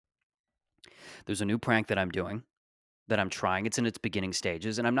There's a new prank that I'm doing, that I'm trying. It's in its beginning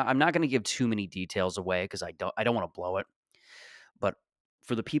stages, and I'm not gonna give too many details away because I don't wanna blow it. But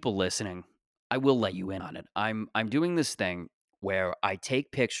for the people listening, I will let you in on it. I'm doing this thing where I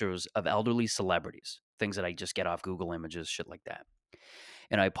take pictures of elderly celebrities, things that I just get off Google Images, shit like that,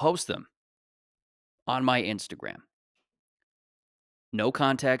 and I post them on my Instagram. No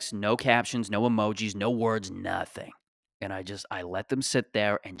context, no captions, no emojis, no words, nothing. And I let them sit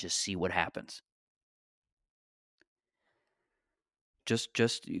there and just see what happens.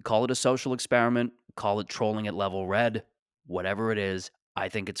 Just call it a social experiment, call it trolling at level red, whatever it is, I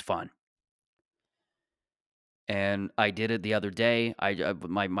think it's fun. And I did it the other day.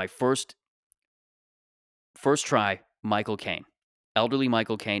 My first try, Michael Caine. Elderly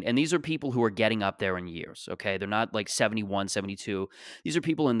Michael Caine, and these are people who are getting up there in years, okay? They're not like 71, 72. These are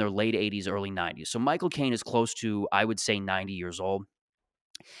people in their late 80s, early 90s. So Michael Caine is close to, I would say, 90 years old.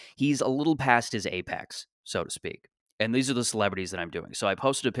 He's a little past his apex, so to speak. And these are the celebrities that I'm doing. So I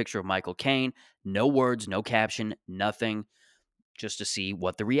posted a picture of Michael Caine, no words, no caption, nothing, just to see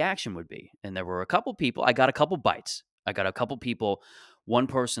what the reaction would be. And there were a couple people, I got a couple bites. I got a couple people. One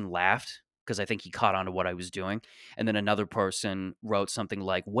person laughed because I think he caught on to what I was doing. And then another person wrote something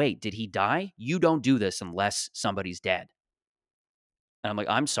like, "Wait, did he die? You don't do this unless somebody's dead." And I'm like,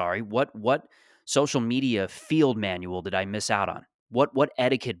 "I'm sorry. What social media field manual did I miss out on? What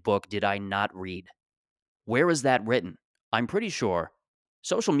etiquette book did I not read? Where is that written?" I'm pretty sure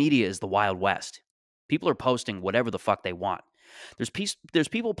social media is the Wild West. People are posting whatever the fuck they want. There's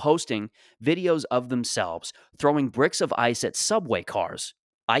people posting videos of themselves throwing bricks of ice at subway cars.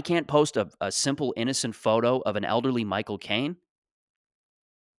 I can't post a simple, innocent photo of an elderly Michael Caine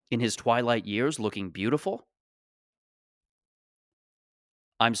in his twilight years looking beautiful.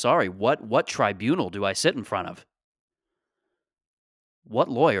 I'm sorry, what tribunal do I sit in front of? What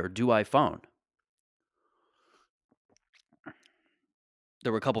lawyer do I phone?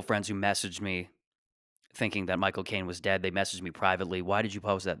 There were a couple friends who messaged me thinking that Michael Caine was dead. They messaged me privately, "Why did you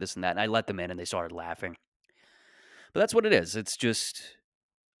post that, this and that?" And I let them in and they started laughing. But that's what it is. It's just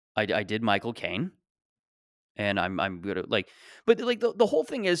I did Michael Caine and I'm gonna like, but like the whole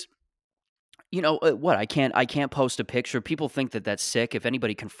thing is, what I can't post a picture. People think that that's sick. If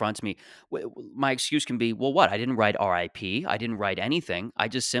anybody confronts me, my excuse can be, well, what? I didn't write R.I.P. I didn't write anything. I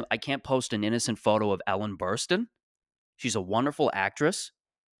can't post an innocent photo of Ellen Burstyn. She's a wonderful actress.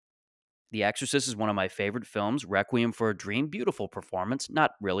 The Exorcist is one of my favorite films. Requiem for a Dream, beautiful performance.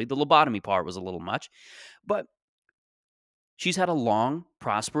 Not really. The lobotomy part was a little much, but she's had a long,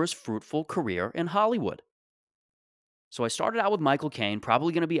 prosperous, fruitful career in Hollywood. So I started out with Michael Caine,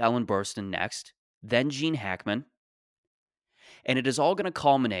 probably going to be Ellen Burstyn next, then Gene Hackman, and it is all going to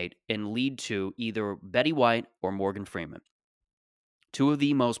culminate and lead to either Betty White or Morgan Freeman, two of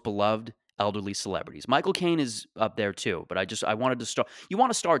the most beloved elderly celebrities. Michael Caine is up there too, but I wanted to start. You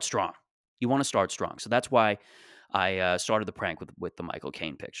want to start strong. You want to start strong. So that's why I started the prank with the Michael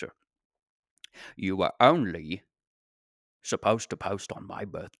Caine picture. You are only supposed to post on my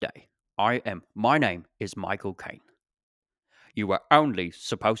birthday. My name is Michael Caine. You are only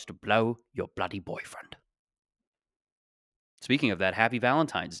supposed to blow your bloody boyfriend. Speaking of that, happy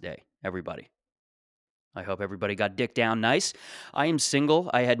Valentine's Day, everybody. I hope everybody got dick down nice. I am single.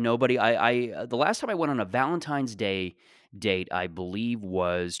 I had nobody. The last time I went on a Valentine's Day date, I believe,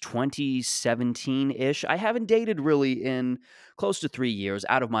 was 2017 ish. I haven't dated really in close to 3 years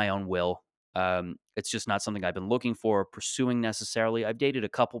out of my own will. It's just not something I've been looking for, pursuing necessarily. I've dated a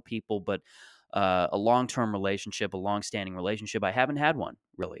couple people, but a long term relationship, a long standing relationship, I haven't had one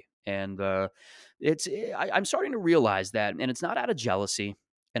really. And I'm starting to realize that, and it's not out of jealousy.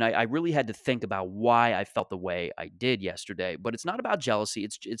 And I really had to think about why I felt the way I did yesterday. But it's not about jealousy.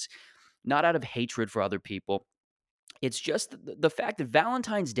 It's not out of hatred for other people. It's just the fact that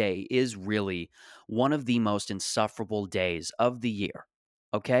Valentine's Day is really one of the most insufferable days of the year.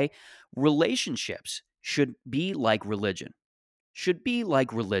 Okay? Relationships should be like religion. Should be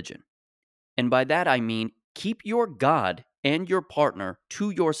like religion. And by that I mean keep your God and your partner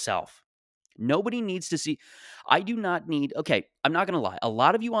to yourself. Nobody needs to see. I do not need, okay, I'm not going to lie. A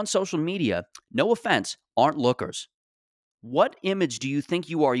lot of you on social media, no offense, aren't lookers. What image do you think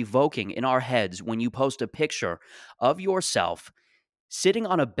you are evoking in our heads when you post a picture of yourself sitting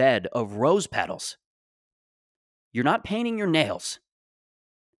on a bed of rose petals? You're not painting your nails.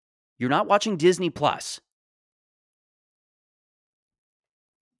 You're not watching Disney Plus.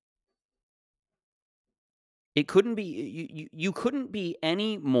 It couldn't be, you couldn't be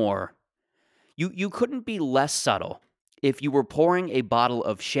any more, you couldn't be less subtle if you were pouring a bottle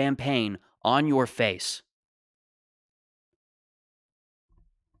of champagne on your face.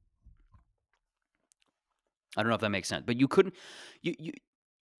 I don't know if that makes sense, but you you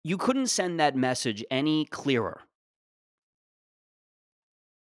you couldn't send that message any clearer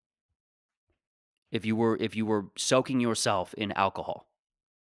if you were soaking yourself in alcohol.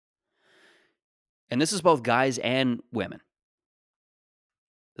 And this is both guys and women.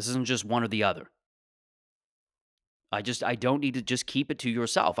 This isn't just one or the other. I don't need to just keep it to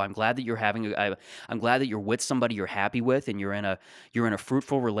yourself. I'm glad that you're I'm glad that you're with somebody you're happy with and you're in a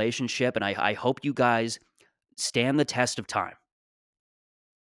fruitful relationship, and I hope you guys stand the test of time.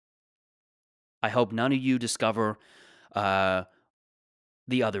 I hope none of you discover uh,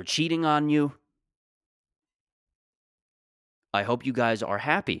 the other cheating on you. I hope you guys are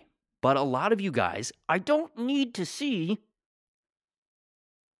happy. But a lot of you guys, I don't need to see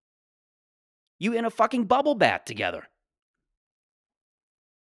you in a fucking bubble bath together.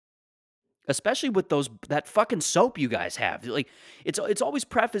 Especially with that fucking soap you guys have. Like it's always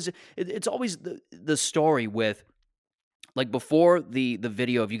it's always the story with, like, before the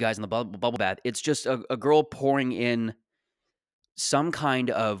video of you guys in the bubble bath, it's just a girl pouring in some kind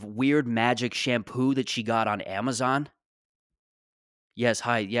of weird magic shampoo that she got on Amazon. Yes,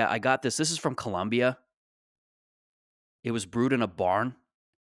 hi. Yeah, I got this. This is from Colombia. It was brewed in a barn.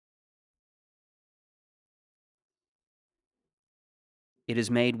 It is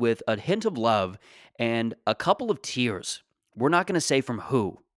made with a hint of love and a couple of tears. We're not going to say from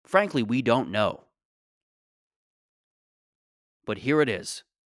who. Frankly, we don't know. But here it is.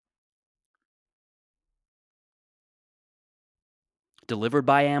 Delivered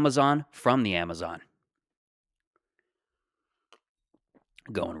by Amazon, from the Amazon.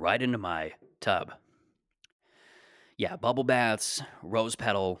 Going right into my tub. Yeah, bubble baths, rose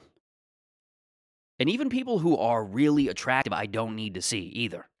petal, and even people who are really attractive, I don't need to see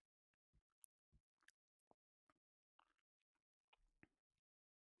either.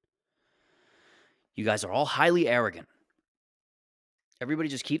 You guys are all highly arrogant. Everybody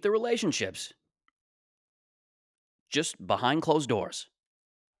just keep the relationships just behind closed doors.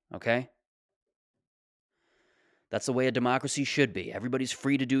 Okay? That's the way a democracy should be. Everybody's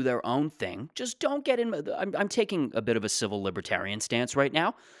free to do their own thing. Just don't get in. I'm taking a bit of a civil libertarian stance right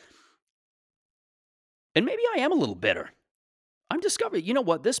now. And maybe I am a little bitter. I'm discovering, you know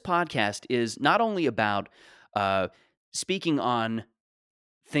what? This podcast is not only about uh, speaking on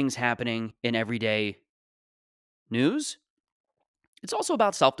things happening in everyday news, it's also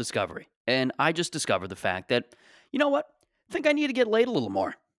about self discovery. And I just discovered the fact that, you know what? I think I need to get laid a little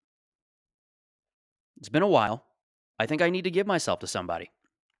more. It's been a while. I think I need to give myself to somebody.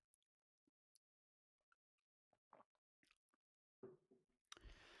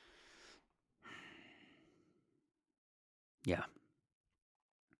 Yeah.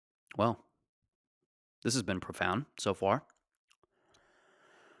 Well, this has been profound so far.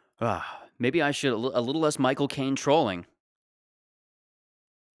 Maybe I should a little less Michael Caine trolling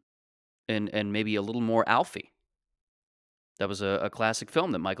and maybe a little more Alfie. That was a classic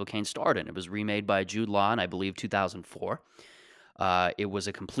film that Michael Caine starred in. It was remade by Jude Law in, I believe, 2004. It was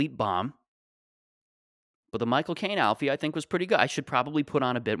a complete bomb. But the Michael Caine Alfie, I think, was pretty good. I should probably put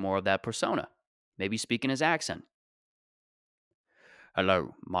on a bit more of that persona. Maybe speak in his accent.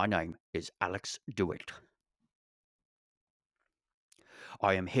 Hello, my name is Alex Dewitt.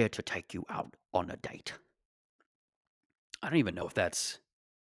 I am here to take you out on a date. I don't even know if that's...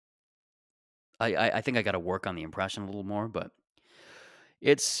 I think I got to work on the impression a little more, but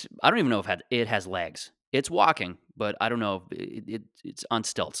I don't even know if it has legs. It's walking, but I don't know if it's on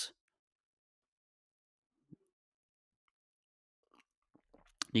stilts.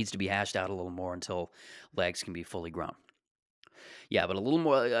 Needs to be hashed out a little more until legs can be fully grown. Yeah, but a little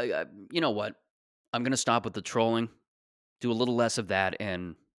more. You know what? I'm gonna stop with the trolling. Do a little less of that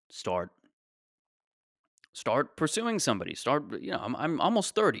and start pursuing somebody. I'm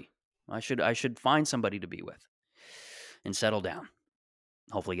almost 30. I should find somebody to be with and settle down.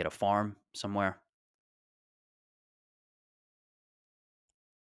 Hopefully get a farm somewhere.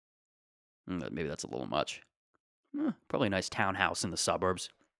 Maybe that's a little much. Probably a nice townhouse in the suburbs.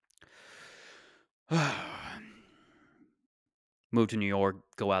 Move to New York,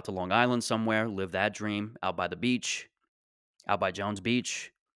 go out to Long Island somewhere, live that dream, out by the beach, out by Jones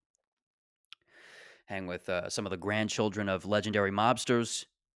Beach, hang with some of the grandchildren of legendary mobsters,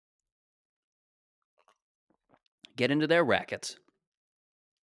 get into their rackets.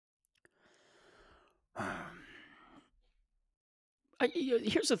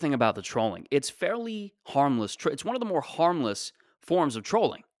 Here's the thing about the trolling. It's fairly harmless. It's one of the more harmless forms of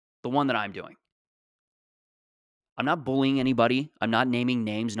trolling, the one that I'm doing. I'm not bullying anybody. I'm not naming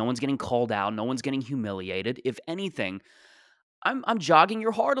names. No one's getting called out. No one's getting humiliated. If anything, I'm jogging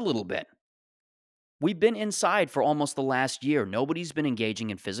your heart a little bit. We've been inside for almost the last year. Nobody's been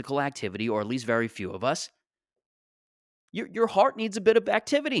engaging in physical activity, or at least very few of us. Your heart needs a bit of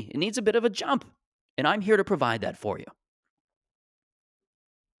activity. It needs a bit of a jump. And I'm here to provide that for you.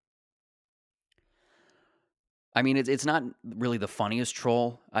 I mean, it's not really the funniest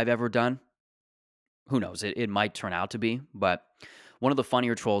troll I've ever done. Who knows? It might turn out to be. But one of the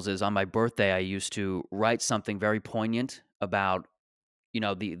funnier trolls is on my birthday, I used to write something very poignant about,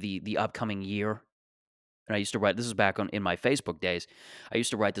 the upcoming year. And I used to write, this is back in my Facebook days. I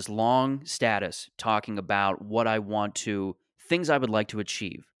used to write this long status talking about what I want to, things I would like to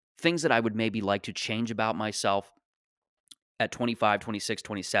achieve, things that I would maybe like to change about myself at 25, 26,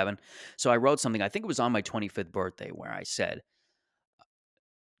 27. So I wrote something, I think it was on my 25th birthday, where I said,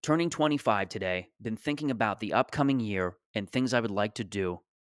 turning 25 today, been thinking about the upcoming year and things I would like to do,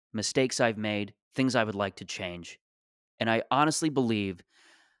 mistakes I've made, things I would like to change. And I honestly believe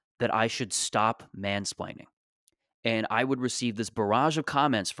that I should stop mansplaining. And I would receive this barrage of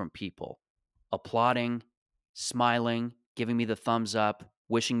comments from people applauding, smiling, giving me the thumbs up,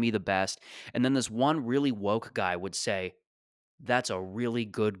 wishing me the best. And then this one really woke guy would say, "That's a really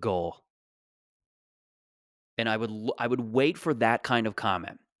good goal." And I would wait for that kind of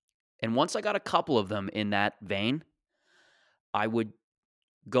comment. And once I got a couple of them in that vein, I would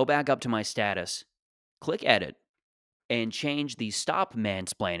go back up to my status, click edit, and change the stop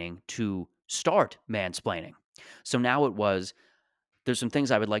mansplaining to start mansplaining. So now it was, there's some things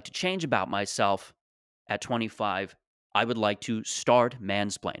I would like to change about myself at 25. I would like to start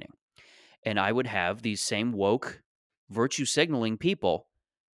mansplaining. And I would have these same woke, virtue signaling people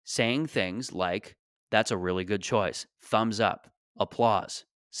saying things like, "That's a really good choice. Thumbs up, applause,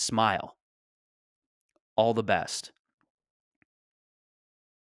 smile, all the best."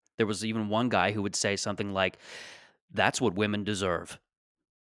 There was even one guy who would say something like, "That's what women deserve."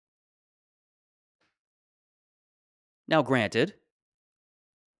 Now, granted,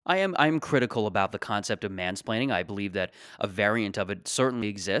 I'm critical about the concept of mansplaining. I believe that a variant of it certainly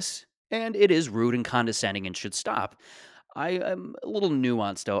exists, and it is rude and condescending and should stop. I am a little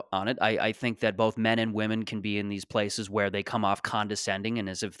nuanced on it. I think that both men and women can be in these places where they come off condescending and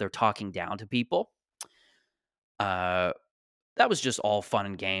as if they're talking down to people. Uh, that was just all fun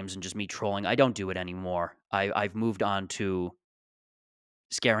and games and just me trolling. I don't do it anymore. I've moved on to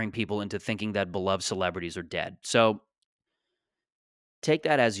scaring people into thinking that beloved celebrities are dead. So take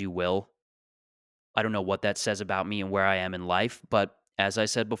that as you will. I don't know what that says about me and where I am in life, but as I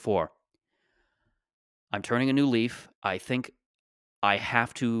said before, I'm turning a new leaf. I think I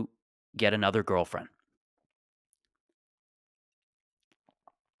have to get another girlfriend.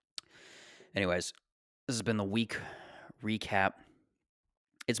 Anyways, this has been the week recap.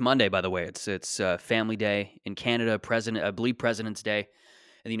 It's Monday, by the way. It's Family Day in Canada. I believe President's Day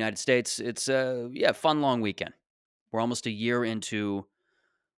in the United States. It's fun long weekend. We're almost a year into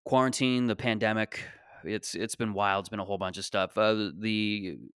quarantine, the pandemic. It's been wild. It's been a whole bunch of stuff.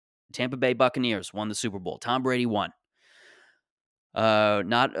 The Tampa Bay Buccaneers won the Super Bowl. Tom Brady won.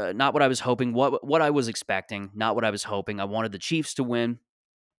 Not what I was hoping. What I was expecting. Not what I was hoping. I wanted the Chiefs to win.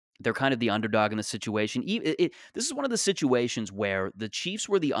 They're kind of the underdog in the situation. This is one of the situations where the Chiefs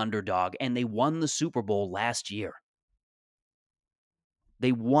were the underdog and they won the Super Bowl last year.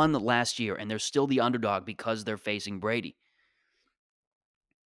 They won last year and they're still the underdog because they're facing Brady.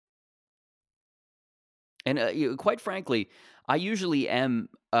 And quite frankly, I usually am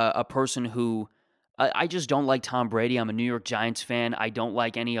a person who I just don't like Tom Brady. I'm a New York Giants fan. I don't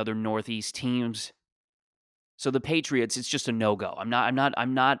like any other Northeast teams. So the Patriots, it's just a no-go. I'm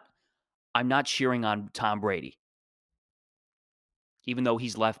not cheering on Tom Brady, even though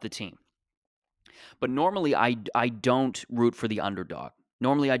he's left the team. But normally I don't root for the underdog.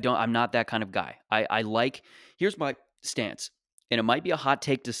 Normally I'm not that kind of guy. I like, here's my stance, and it might be a hot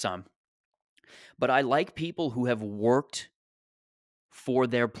take to some, but I like people who have worked for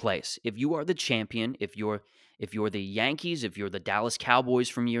their place. If you are the champion, if you're the Yankees, if you're the Dallas Cowboys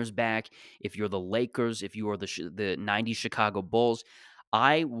from years back, if you're the Lakers, if you are the 90s Chicago Bulls,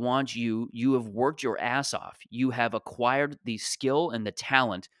 I want you have worked your ass off. You have acquired the skill and the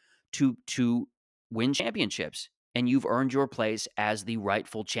talent to win championships, and you've earned your place as the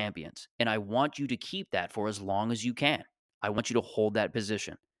rightful champions. And I want you to keep that for as long as you can. I want you to hold that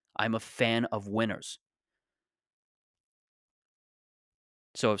position. I'm a fan of winners.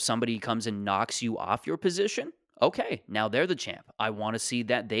 So if somebody comes and knocks you off your position, okay, now they're the champ. I want to see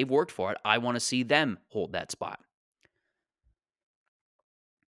that they've worked for it. I want to see them hold that spot.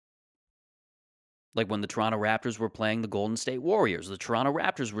 Like when the Toronto Raptors were playing the Golden State Warriors, the Toronto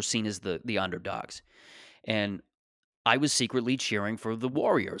Raptors were seen as the underdogs. And I was secretly cheering for the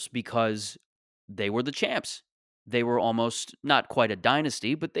Warriors because They were the champs. They were almost not quite a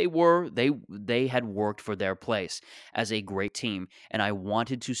dynasty, but they had worked for their place as a great team, and I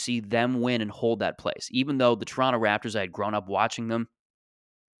wanted to see them win and hold that place. Even though the Toronto Raptors, I had grown up watching them.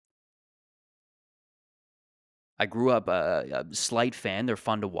 I grew up a slight fan. They're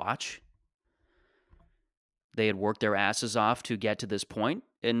fun to watch. They had worked their asses off to get to this point,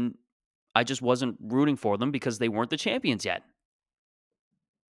 and I just wasn't rooting for them because they weren't the champions yet.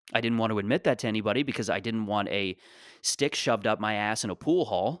 I didn't want to admit that to anybody because I didn't want a stick shoved up my ass in a pool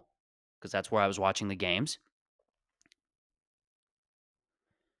hall because that's where I was watching the games.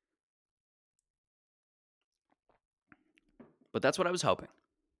 But that's what I was hoping.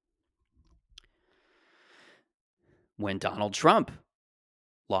 When Donald Trump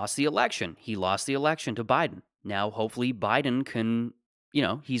lost the election, he lost the election to Biden. Now, hopefully, Biden can,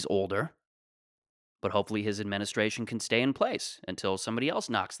 he's older, but hopefully his administration can stay in place until somebody else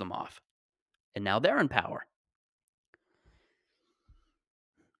knocks them off. And now they're in power.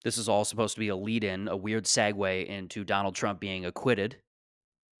 This is all supposed to be a lead in, a weird segue into Donald Trump being acquitted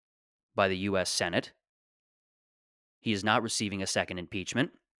by the U.S. Senate. He is not receiving a second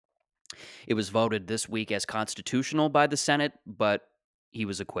impeachment. It was voted this week as constitutional by the Senate, but he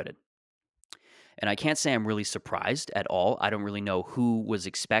was acquitted. And I can't say I'm really surprised at all. I don't really know who was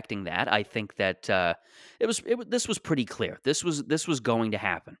expecting that. I think that this was pretty clear. This was going to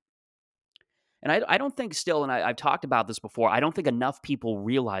happen. And I don't think still, and I've talked about this before, I don't think enough people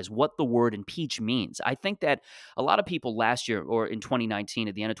realize what the word impeach means. I think that a lot of people last year or in 2019,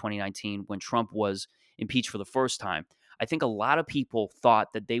 at the end of 2019, when Trump was impeached for the first time, I think a lot of people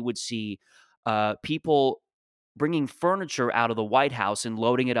thought that they would see people bringing furniture out of the White House and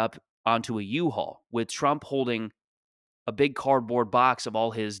loading it up onto a U-Haul, with Trump holding a big cardboard box of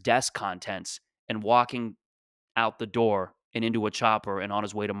all his desk contents and walking out the door and into a chopper and on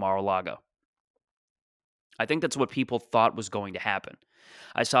his way to Mar-a-Lago. I think that's what people thought was going to happen.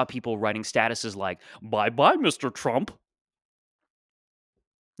 I saw people writing statuses like, "Bye-bye, Mr. Trump."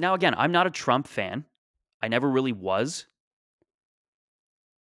 Now, again, I'm not a Trump fan. I never really was.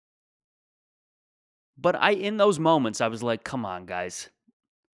 But in those moments, I was like, come on, guys.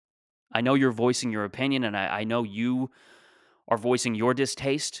 I know you're voicing your opinion, and I know you are voicing your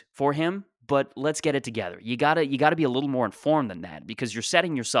distaste for him, but let's get it together. You gotta be a little more informed than that, because you're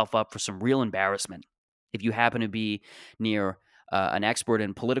setting yourself up for some real embarrassment if you happen to be near an expert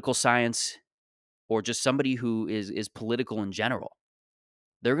in political science or just somebody who is political in general.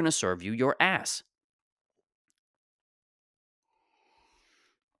 They're going to serve you your ass.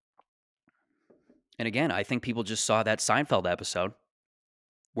 And again, I think people just saw that Seinfeld episode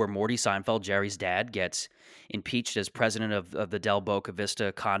where Morty Seinfeld, Jerry's dad, gets impeached as president of the Del Boca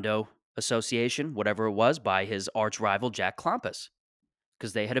Vista Condo Association, whatever it was, by his arch rival, Jack Klompus,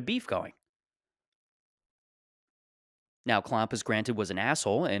 because they had a beef going. Now, Klompus, granted, was an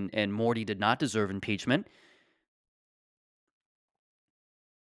asshole, and Morty did not deserve impeachment.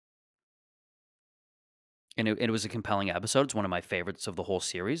 And it was a compelling episode. It's one of my favorites of the whole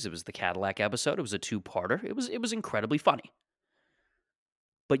series. It was the Cadillac episode. It was a two-parter. It was incredibly funny.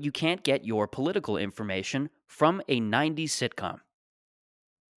 But you can't get your political information from a 90s sitcom.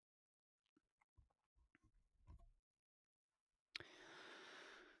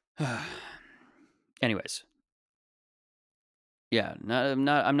 Anyways, yeah, I'm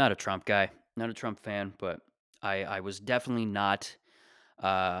not a Trump guy, not a Trump fan, but I was definitely not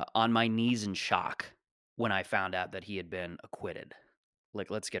on my knees in shock when I found out that he had been acquitted.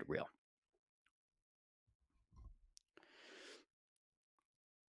 Like, let's get real.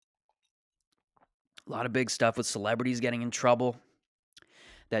 A lot of big stuff with celebrities getting in trouble.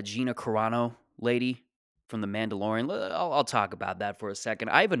 That Gina Carano lady from the Mandalorian, I'll talk about that for a second.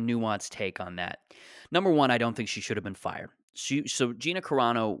 I have a nuanced take on that. Number one, I don't think she should have been fired. So Gina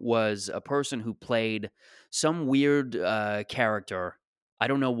Carano was a person who played some weird character. I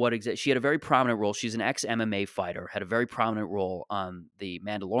don't know what exactly. She had a very prominent role. She's an ex MMA fighter. Had a very prominent role on the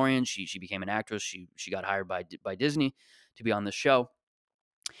Mandalorian. She became an actress. She got hired by Disney to be on the show.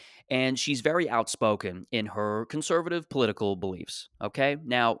 And she's very outspoken in her conservative political beliefs. Okay.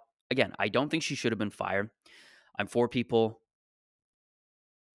 Now, again, I don't think she should have been fired. I'm for people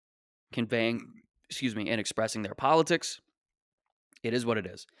conveying, and expressing their politics. It is what it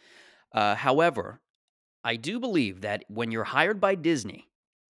is. However, I do believe that when you're hired by Disney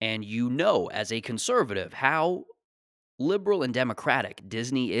and you know as a conservative how liberal and democratic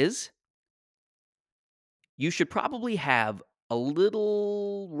Disney is, you should probably have a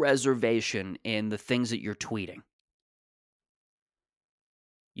little reservation in the things that you're tweeting.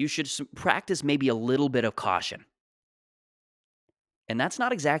 You should practice maybe a little bit of caution. And that's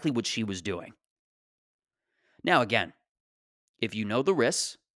not exactly what she was doing. Now, again, if you know the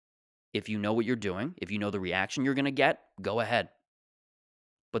risks, if you know what you're doing, if you know the reaction you're going to get, go ahead.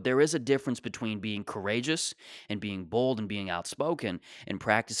 But there is a difference between being courageous and being bold and being outspoken and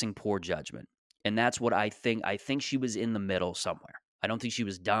practicing poor judgment. And that's what I think. I think she was in the middle somewhere. I don't think she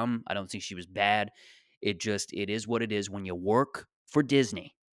was dumb. I don't think she was bad. It is what it is when you work for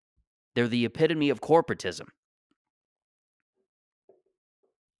Disney. They're the epitome of corporatism.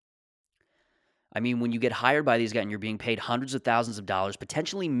 I mean, when you get hired by these guys and you're being paid hundreds of thousands of dollars,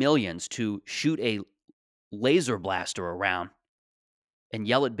 potentially millions, to shoot a laser blaster around and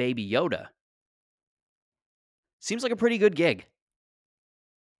yell at Baby Yoda, seems like a pretty good gig.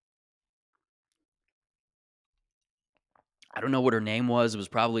 I don't know what her name was. It was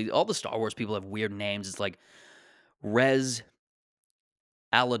probably, all the Star Wars people have weird names. It's like Rez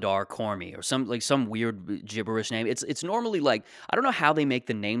Aladar Cormy or some weird gibberish name. It's normally like, I don't know how they make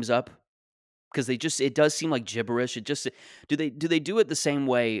the names up, because it does seem like gibberish. It just, do they do it the same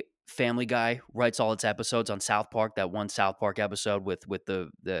way Family Guy writes all its episodes on South Park? That one South Park episode with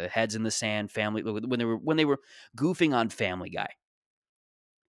the heads in the sand family, when they were goofing on Family Guy.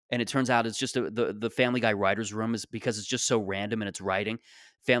 And it turns out it's just the Family Guy writers' room, is because it's just so random in its writing.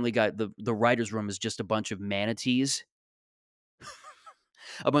 Family Guy, the writers' room is just a bunch of manatees,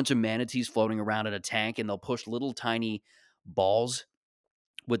 floating around in a tank, and they'll push little tiny balls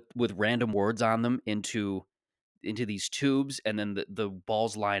with random words on them into these tubes, and then the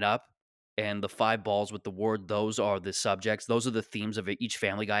balls line up, and the 5 balls with the word, those are the subjects. Those are the themes of each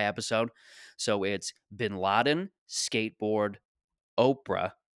Family Guy episode. So it's Bin Laden, skateboard,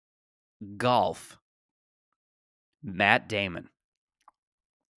 Oprah, golf, Matt Damon.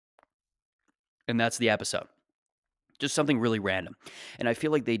 And that's the episode. Just something really random. And I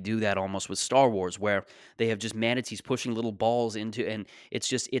feel like they do that almost with Star Wars, where they have just manatees pushing little balls into, and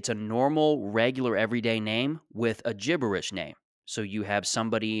it's a normal, regular, everyday name with a gibberish name. So you have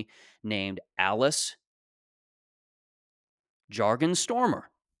somebody named Alice Jargon Stormer.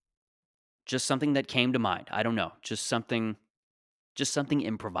 Just something that came to mind. I don't know. Just something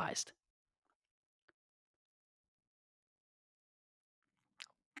improvised.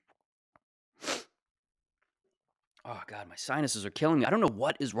 Oh God, my sinuses are killing me. I don't know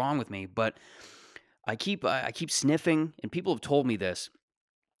what is wrong with me, but I keep sniffing, and people have told me this.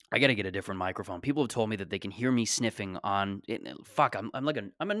 I got to get a different microphone. People have told me that they can hear me sniffing on it. Fuck, I'm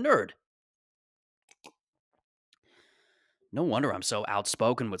a nerd. No wonder I'm so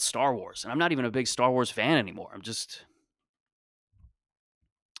outspoken with Star Wars. And I'm not even a big Star Wars fan anymore.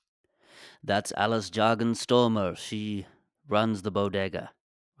 That's Alice Jargon Stormer. She runs the bodega.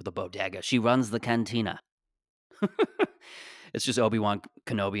 The bodega. She runs the cantina. It's just Obi-Wan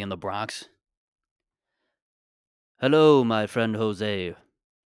Kenobi in the Bronx. Hello, my friend Jose.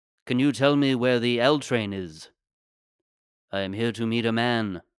 Can you tell me where the L train is? I am here to meet a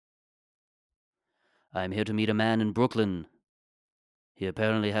man. I am here to meet a man in Brooklyn. He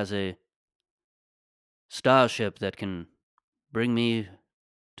apparently has a starship that can bring me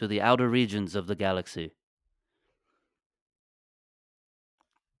to the outer regions of the galaxy.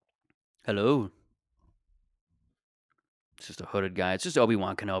 Hello. It's just a hooded guy. It's just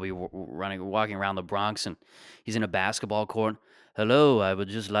Obi-Wan Kenobi walking around the Bronx, and he's in a basketball court. Hello, I would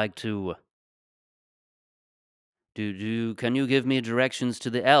just like to. Can you give me directions to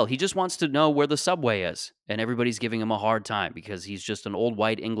the L? He just wants to know where the subway is, and everybody's giving him a hard time because he's just an old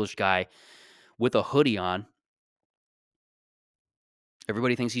white English guy with a hoodie on.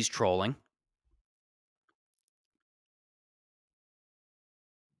 Everybody thinks he's trolling.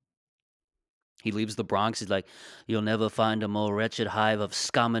 He leaves the Bronx. He's like, "You'll never find a more wretched hive of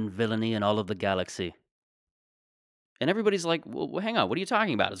scum and villainy in all of the galaxy." And everybody's like, "Well, hang on. What are you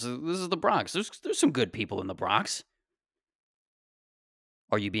talking about? This is the Bronx. There's some good people in the Bronx.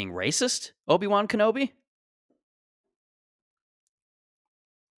 Are you being racist, Obi-Wan Kenobi?"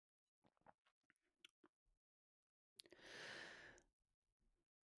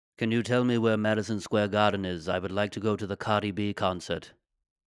 Can you tell me where Madison Square Garden is? I would like to go to the Cardi B concert.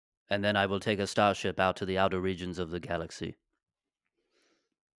 And then I will take a starship out to the outer regions of the galaxy.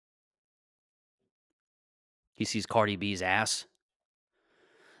 He sees Cardi B's ass.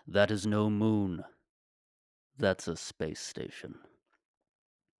 That is no moon. That's a space station.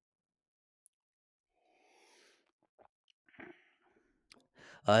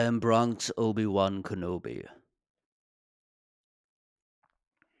 I am Bronx Obi-Wan Kenobi.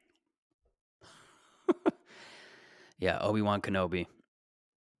 Yeah, Obi-Wan Kenobi.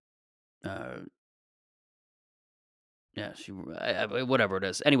 Yeah, whatever it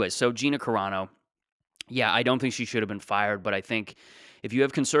is. Anyway, so Gina Carano. Yeah, I don't think she should have been fired, but I think If you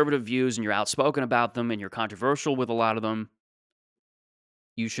have conservative views and you're outspoken about them and you're controversial with a lot of them,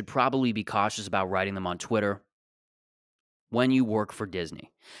 you should probably be cautious about writing them on Twitter when you work for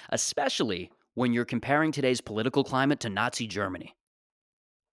Disney, especially when you're comparing today's political climate to Nazi Germany.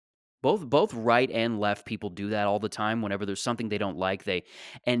 Both right and left people do that all the time whenever there's something they don't like.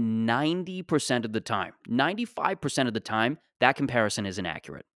 And 90% of the time, 95% of the time, that comparison isn't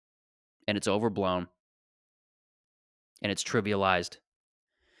accurate. And it's overblown. And it's trivialized.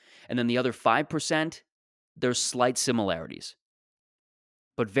 And then the other 5%, there's slight similarities.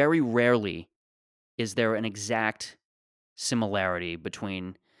 But very rarely is there an exact similarity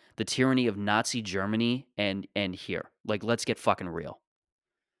between the tyranny of Nazi Germany and here. Like, let's get fucking real.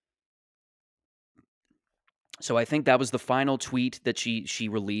 So I think that was the final tweet that she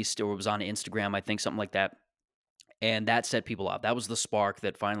released, or it was on Instagram, I think, something like that. And that set people off. That was the spark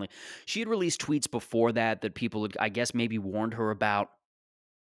that finally... She had released tweets before that people had, I guess, maybe warned her about.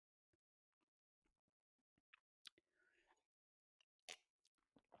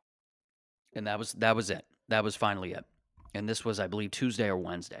 And that was it. That was finally it. And this was, I believe, Tuesday or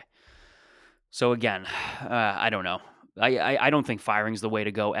Wednesday. So again, I don't know. I don't think firing's the way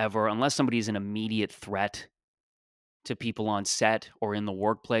to go ever, unless somebody's an immediate threat to people on set or in the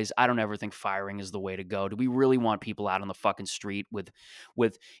workplace. I don't ever think firing is the way to go. Do we really want people out on the fucking street with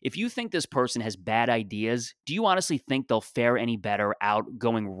if you think this person has bad ideas, do you honestly think they'll fare any better out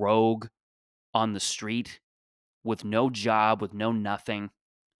going rogue on the street with no job, with no nothing?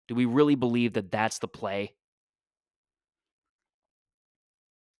 Do we really believe that that's the play?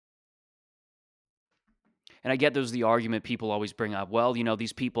 And I get there's the argument people always bring up. Well,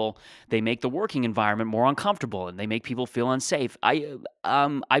 these people, they make the working environment more uncomfortable and they make people feel unsafe.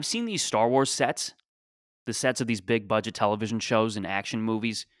 I've seen these Star Wars sets, the sets of these big budget television shows and action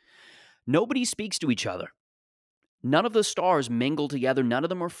movies. Nobody speaks to each other. None of the stars mingle together. None of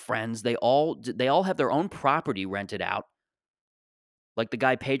them are friends. They all have their own property rented out. Like the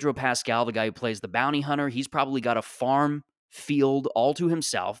guy Pedro Pascal, the guy who plays the bounty hunter, he's probably got a farm field all to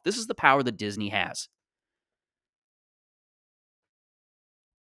himself. This is the power that Disney has.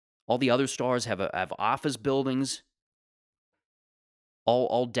 All the other stars have office buildings,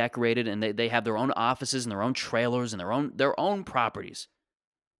 all decorated, and they have their own offices and their own trailers and their own properties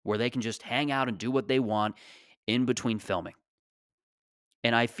where they can just hang out and do what they want in between filming.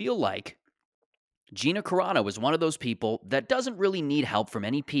 And I feel like Gina Carano is one of those people that doesn't really need help from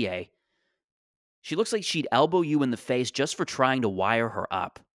any PA. She looks like she'd elbow you in the face just for trying to wire her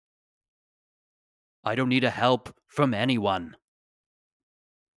up. I don't need a help from anyone.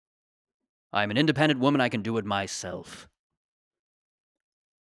 I'm an independent woman. I can do it myself.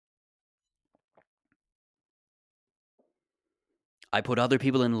 I put other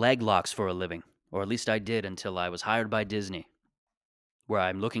people in leg locks for a living, or at least I did until I was hired by Disney, where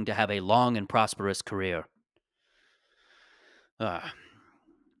I'm looking to have a long and prosperous career.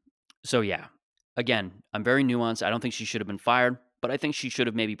 So yeah, again, I'm very nuanced. I don't think she should have been fired, but I think she should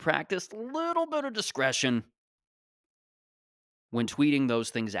have maybe practiced a little bit of discretion when tweeting those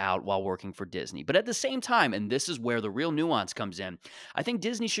things out while working for Disney. But at the same time, and this is where the real nuance comes in, I think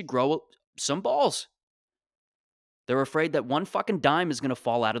Disney should grow some balls. They're afraid that one fucking dime is going to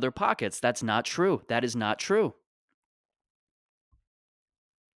fall out of their pockets. That's not true. That is not true.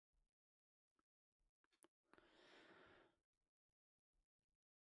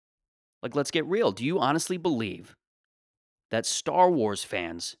 Like, let's get real. Do you honestly believe that Star Wars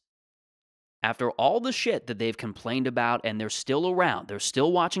fans, after all the shit that they've complained about, and they're still around, they're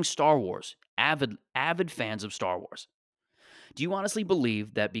still watching Star Wars, avid fans of Star Wars, do you honestly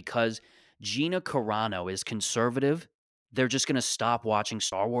believe that because Gina Carano is conservative, they're just going to stop watching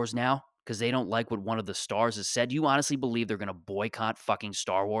Star Wars now because they don't like what one of the stars has said? Do you honestly believe they're going to boycott fucking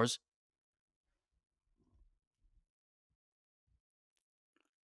Star Wars?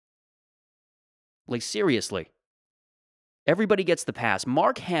 Like, seriously. Everybody gets the pass.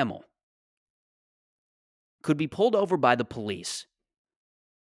 Mark Hamill could be pulled over by the police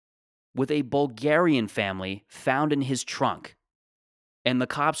with a Bulgarian family found in his trunk. And the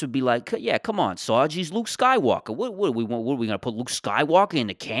cops would be like, yeah, come on, Sarge, he's Luke Skywalker. What do we want? What are we going to put Luke Skywalker in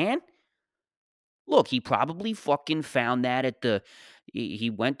the can? Look, he probably fucking found that at the... He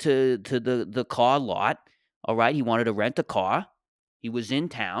went to the car lot, all right? He wanted to rent a car. He was in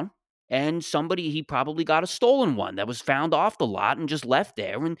town. And he probably got a stolen one that was found off the lot and just left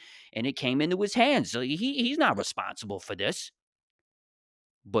there, and it came into his hands. So he's not responsible for this.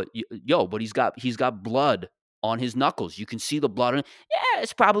 But but he's got blood on his knuckles. You can see the blood. Yeah,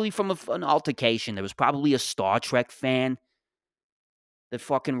 it's probably from an altercation. There was probably a Star Trek fan that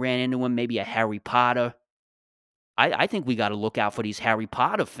fucking ran into him, maybe a Harry Potter. I think we got to look out for these Harry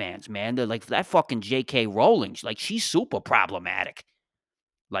Potter fans, man. They're like that fucking J.K. Rowling. Like she's super problematic.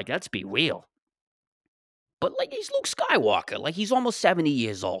 Like let's be real. But like he's Luke Skywalker. Like he's almost 70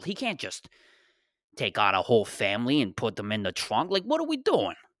 years old. He can't just take on a whole family and put them in the trunk. Like what are we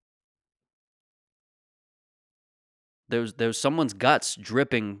doing? There's someone's guts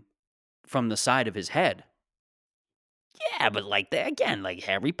dripping from the side of his head. Yeah, but like again, like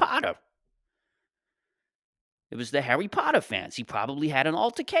Harry Potter. It was the Harry Potter fans. He probably had an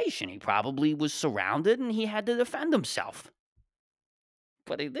altercation. He probably was surrounded and he had to defend himself.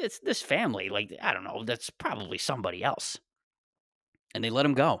 But it's this family, like, I don't know, that's probably somebody else. And they let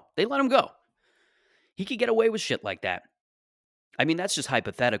him go. They let him go. He could get away with shit like that. I mean, that's just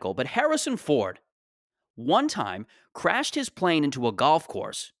hypothetical. But Harrison Ford, one time, crashed his plane into a golf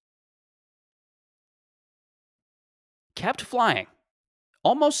course, kept flying,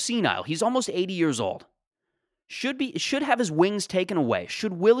 almost senile. He's almost 80 years old. Should have his wings taken away,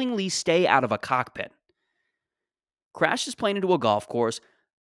 should willingly stay out of a cockpit. Crashed his plane into a golf course,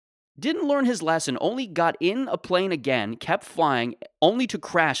 didn't learn his lesson, only got in a plane again, kept flying, only to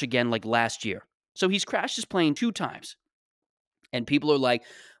crash again like last year. So he's crashed his plane 2 times. And people are like,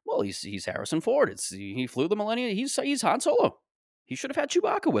 well, he's Harrison Ford. He flew the Millennium. He's Han Solo. He should have had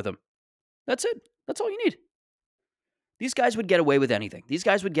Chewbacca with him. That's it. That's all you need. These guys would get away with anything.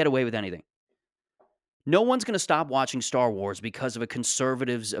 No one's going to stop watching Star Wars because of a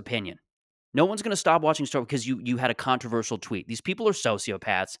conservative's opinion. No one's going to stop watching Star Wars because you had a controversial tweet. These people are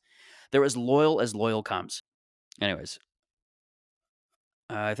sociopaths. They're as loyal comes. Anyways,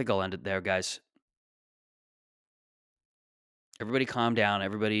 I think I'll end it there, guys. Everybody calm down.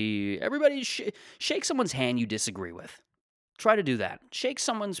 Everybody shake someone's hand you disagree with. Try to do that. Shake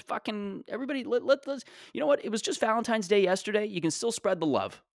someone's fucking... Everybody, let's... You know what? It was just Valentine's Day yesterday. You can still spread the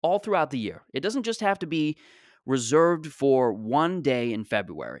love all throughout the year. It doesn't just have to be reserved for one day in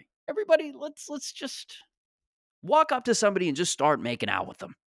February. Everybody, let's just walk up to somebody and just start making out with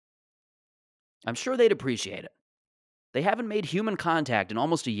them. I'm sure they'd appreciate it. They haven't made human contact in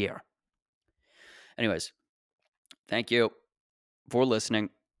almost a year. Anyways, thank you for listening.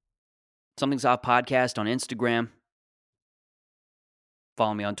 Something's Off Podcast on Instagram.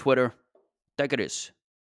 Follow me on Twitter. Take it is.